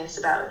Atticus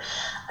about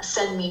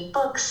send me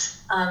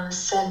books,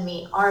 send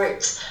me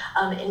art.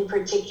 In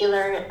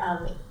particular,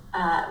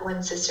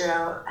 when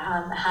Cicero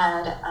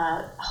had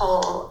a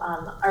whole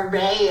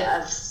array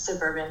of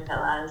suburban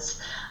villas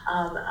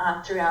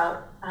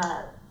throughout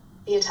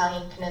the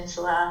Italian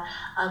peninsula,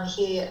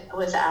 he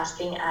was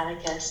asking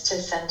Atticus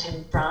to send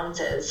him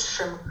bronzes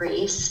from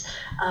Greece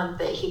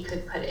that he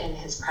could put in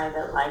his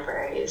private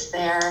libraries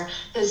there.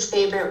 His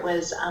favorite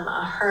was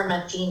a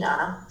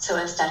Hermathena, so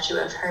a statue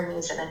of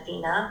Hermes and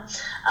Athena,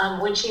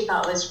 which he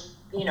thought was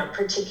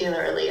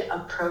particularly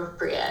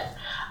appropriate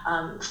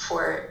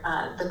for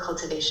the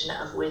cultivation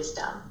of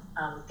wisdom,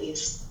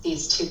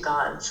 these two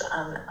gods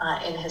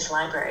in his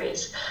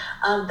libraries.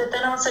 But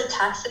then also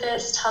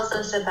Tacitus tells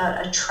us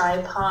about a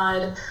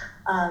tripod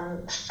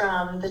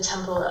from the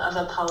Temple of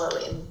Apollo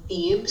in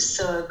Thebes,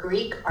 so a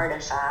Greek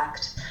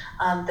artifact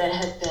that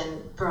had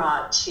been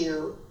brought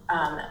to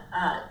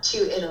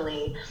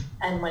Italy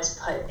and was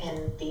put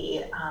in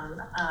the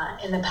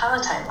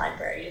Palatine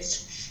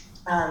libraries.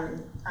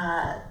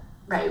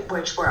 Right,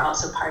 which were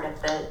also part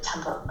of the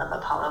Temple of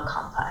Apollo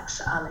complex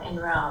in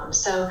Rome.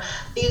 So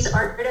these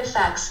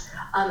artifacts,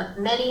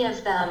 many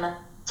of them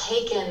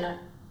taken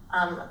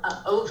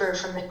over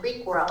from the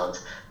Greek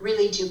world,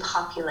 really do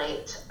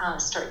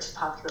start to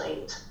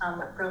populate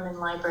Roman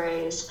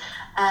libraries.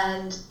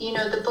 And,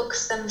 the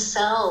books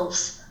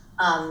themselves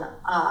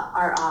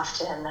are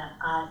often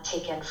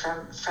taken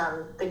from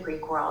the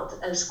Greek world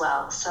as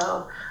well.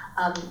 So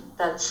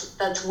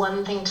that's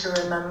one thing to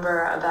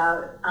remember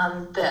about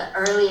the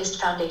earliest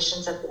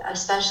foundations of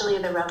especially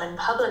the Roman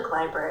public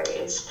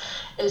libraries,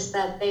 is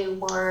that they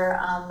were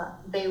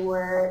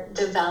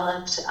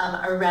developed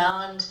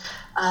around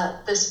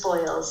the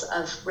spoils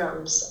of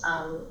Rome's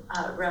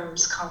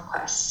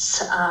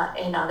conquests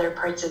in other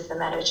parts of the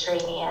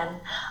Mediterranean,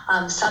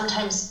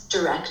 sometimes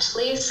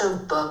directly. So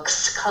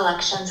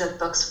collections of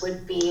books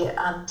would be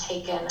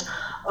taken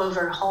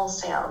over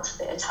wholesale to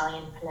the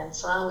Italian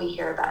peninsula. We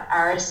hear about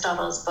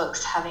Aristotle's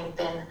books having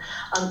been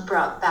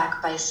brought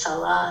back by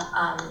Sulla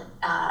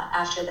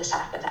after the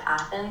sack of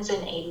Athens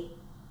in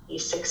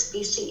 86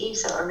 BCE,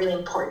 so a really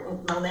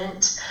important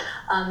moment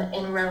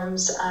in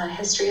Rome's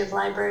history of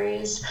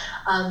libraries.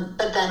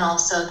 But then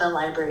also the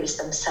libraries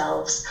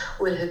themselves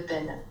would have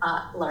been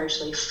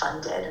largely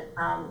funded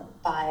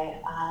by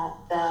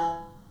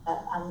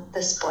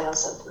the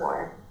spoils of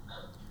war.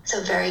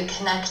 So very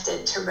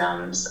connected to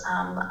Rome's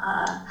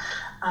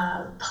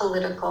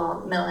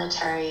political,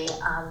 military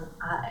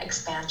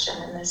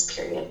expansion in this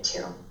period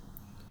too.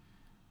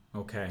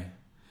 Okay.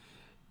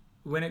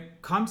 When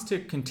it comes to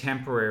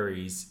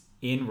contemporaries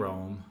in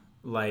Rome,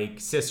 like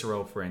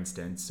Cicero, for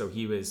instance, so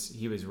he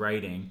was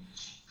writing,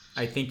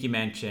 I think you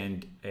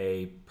mentioned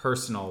a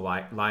personal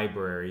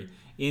library.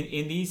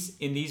 In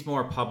these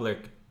more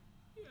public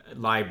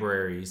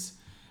libraries,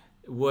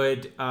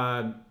 would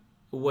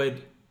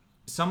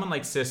someone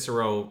like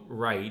Cicero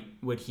write?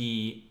 Would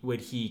he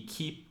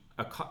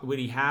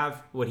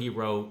have what he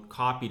wrote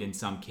copied in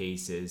some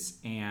cases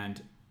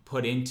and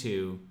put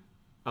into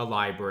a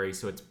library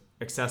so it's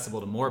accessible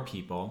to more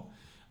people,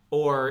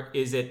 or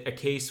is it a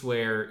case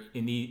where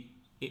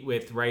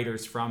with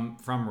writers from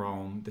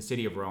Rome, the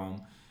city of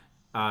Rome,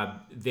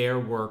 their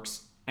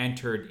works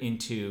entered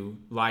into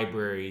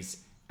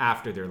libraries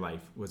after their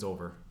life was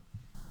over?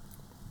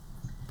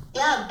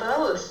 Yeah,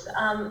 both.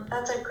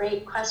 That's a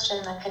great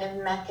question, the kind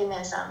of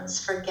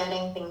mechanisms for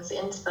getting things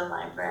into the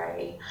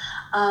library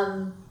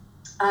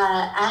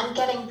and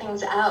getting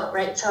things out,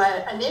 right? So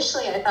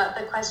initially I thought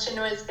the question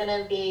was going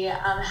to be,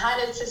 how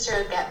did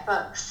Cicero get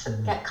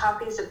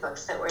copies of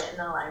books that were in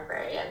the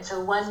library? And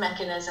so one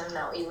mechanism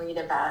that we read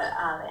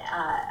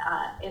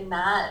about in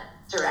that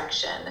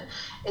direction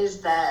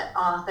is that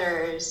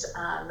authors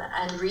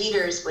and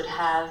readers would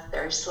have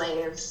their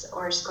slaves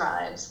or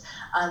scribes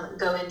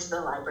go into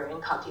the library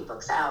and copy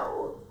books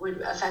out,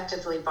 would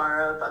effectively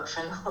borrow a book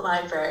from the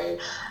library,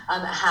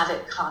 have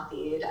it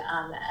copied,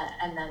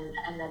 and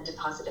then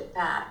deposit it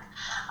back.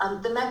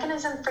 The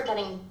mechanism for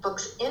getting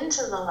books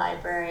into the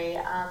library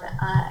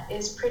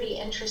is pretty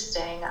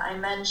interesting. I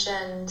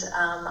mentioned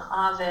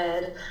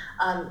Ovid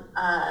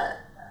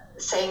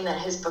saying that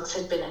his books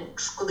had been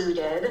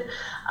excluded.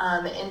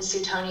 In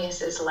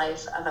Suetonius's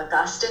Life of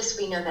Augustus,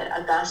 we know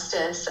that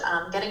Augustus,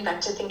 getting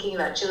back to thinking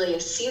about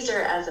Julius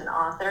Caesar as an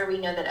author, we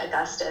know that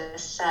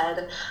Augustus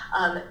said,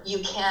 you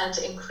can't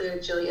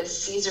include Julius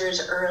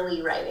Caesar's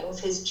early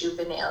writings, his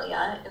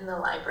Juvenilia, in the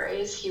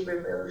libraries. He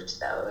removed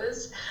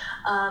those.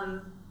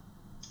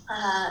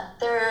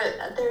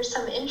 There's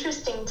some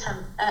interesting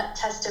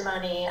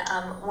testimony.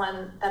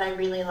 One that I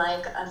really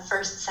like, a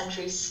 1st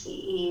century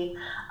CE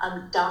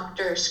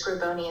Dr.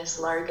 Scribonius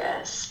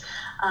Largus,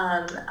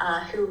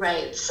 who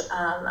writes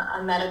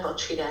a medical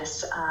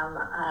treatise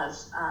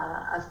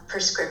of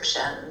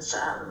prescriptions,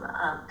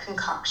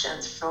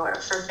 concoctions for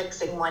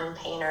fixing one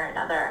pain or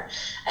another.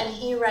 And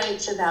he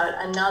writes about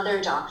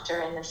another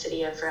doctor in the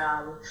city of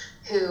Rome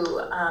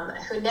who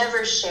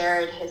never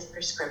shared his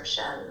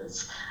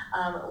prescriptions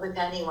with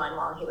anyone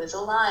while he was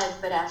alive,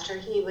 but after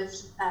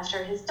his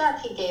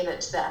death, he gave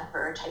it to the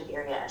Emperor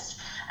Tiberius,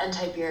 and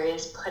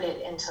Tiberius put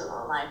it into the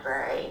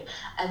library,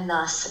 and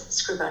thus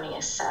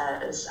Scribonius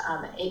says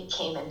it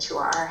came into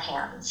our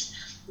hands.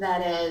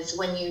 That is,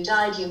 when you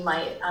died, you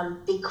might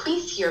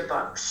bequeath your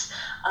books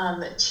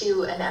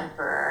to an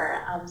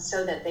emperor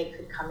so that they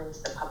could come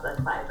into the public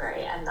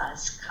library and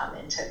thus come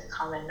into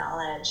common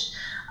knowledge.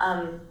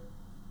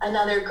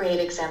 Another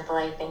great example,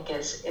 I think,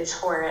 is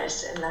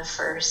Horace in the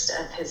first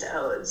of his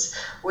odes,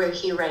 where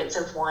he writes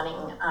of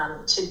wanting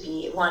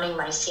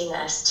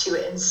Maecenas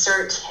to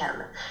insert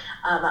him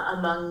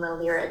among the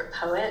lyric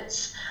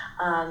poets.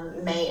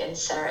 Me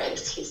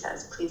inseres, he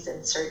says, please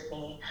insert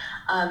me.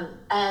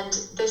 And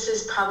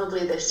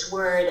this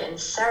word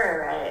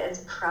inserere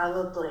is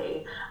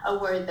probably a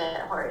word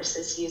that Horace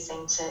is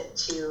using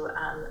to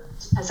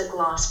as a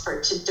gloss for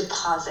to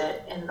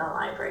deposit in the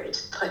library,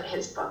 to put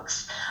his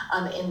books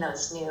in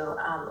those new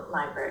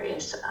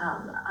libraries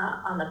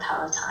on the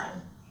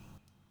Palatine.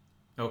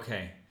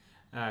 Okay.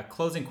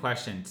 Closing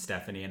question,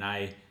 Stephanie, and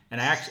I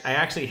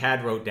actually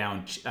had wrote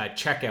down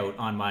checkout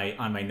on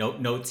my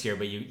notes here,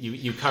 but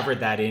you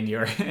covered that in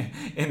your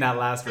in that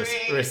last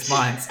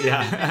response.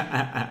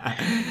 Yeah,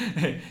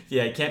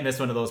 yeah, you can't miss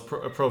one of those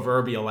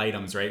proverbial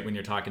items, right, when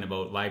you're talking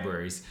about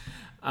libraries.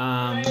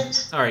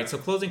 Right. All right, so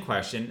closing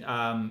question: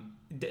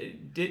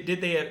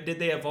 did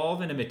they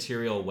evolve in a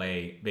material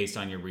way based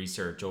on your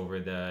research over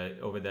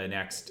the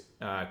next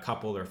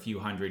couple or few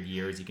hundred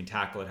years? You can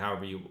tackle it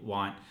however you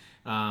want.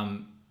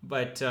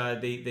 But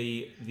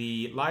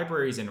the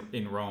libraries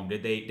in Rome,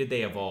 did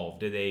they evolve?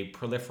 Did they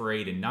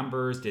proliferate in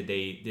numbers? Did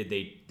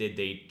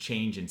they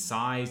change in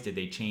size? Did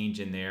they change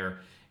in their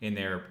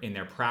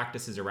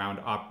practices around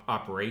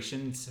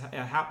operations?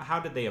 How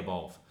did they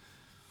evolve?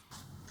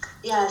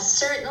 Yes,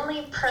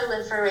 certainly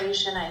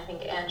proliferation, I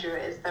think, Andrew,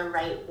 is the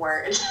right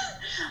word.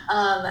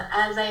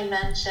 As I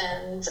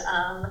mentioned,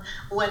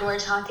 when we're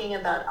talking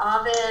about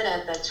Ovid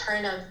at the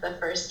turn of the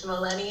first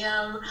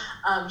millennium,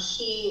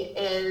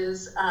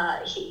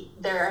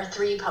 there are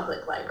 3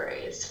 public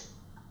libraries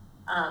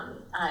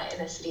in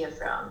the city of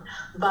Rome.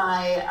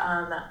 By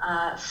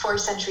 4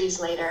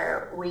 centuries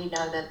later, we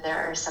know that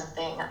there are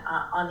something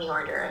on the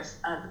order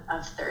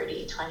of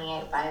 30,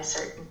 28 by a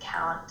certain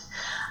count.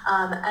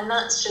 And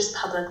that's just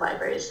public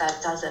libraries. That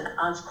doesn't,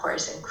 of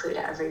course, include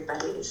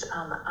everybody's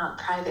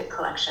private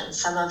collections,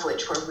 some of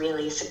which were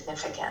really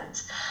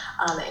significant,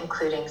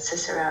 including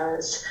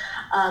Cicero's.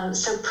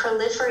 So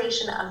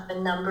proliferation of the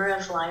number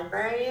of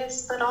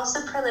libraries, but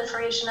also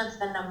proliferation of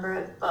the number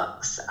of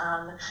books.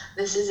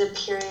 This is a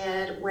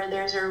period where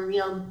there's a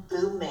real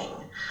booming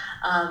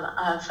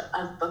of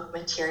book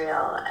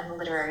material and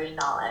literary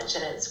knowledge,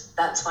 and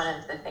that's one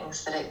of the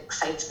things that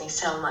excites me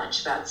so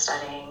much about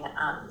studying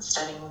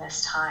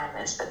this time,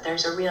 is that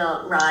there's a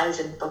real rise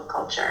in book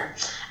culture.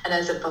 And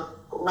as a book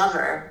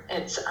lover,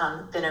 it's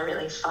been a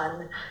really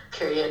fun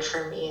period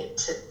for me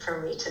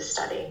to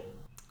study.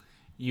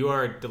 You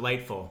are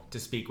delightful to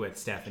speak with,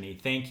 Stephanie.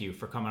 Thank you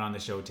for coming on the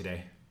show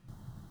today.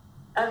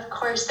 Of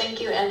course. Thank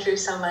you, Andrew,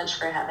 so much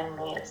for having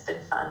me. It's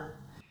been fun.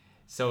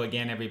 So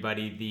again,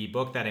 everybody, the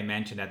book that I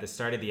mentioned at the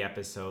start of the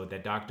episode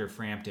that Dr.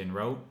 Frampton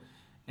wrote,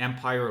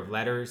 Empire of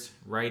Letters,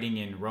 Writing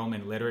in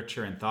Roman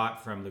Literature and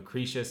Thought from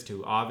Lucretius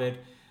to Ovid.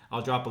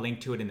 I'll drop a link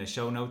to it in the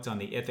show notes on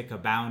the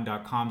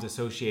ithacabound.com's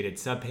associated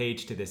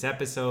subpage to this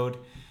episode.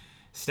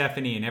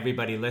 Stephanie and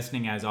everybody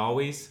listening, as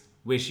always,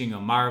 wishing a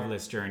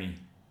marvelous journey.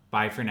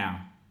 Bye for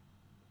now.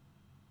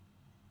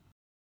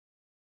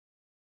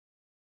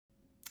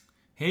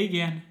 Hey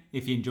again.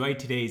 If you enjoyed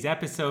today's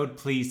episode,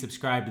 please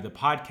subscribe to the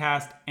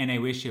podcast, and I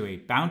wish you a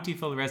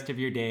bountiful rest of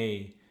your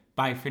day.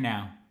 Bye for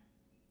now.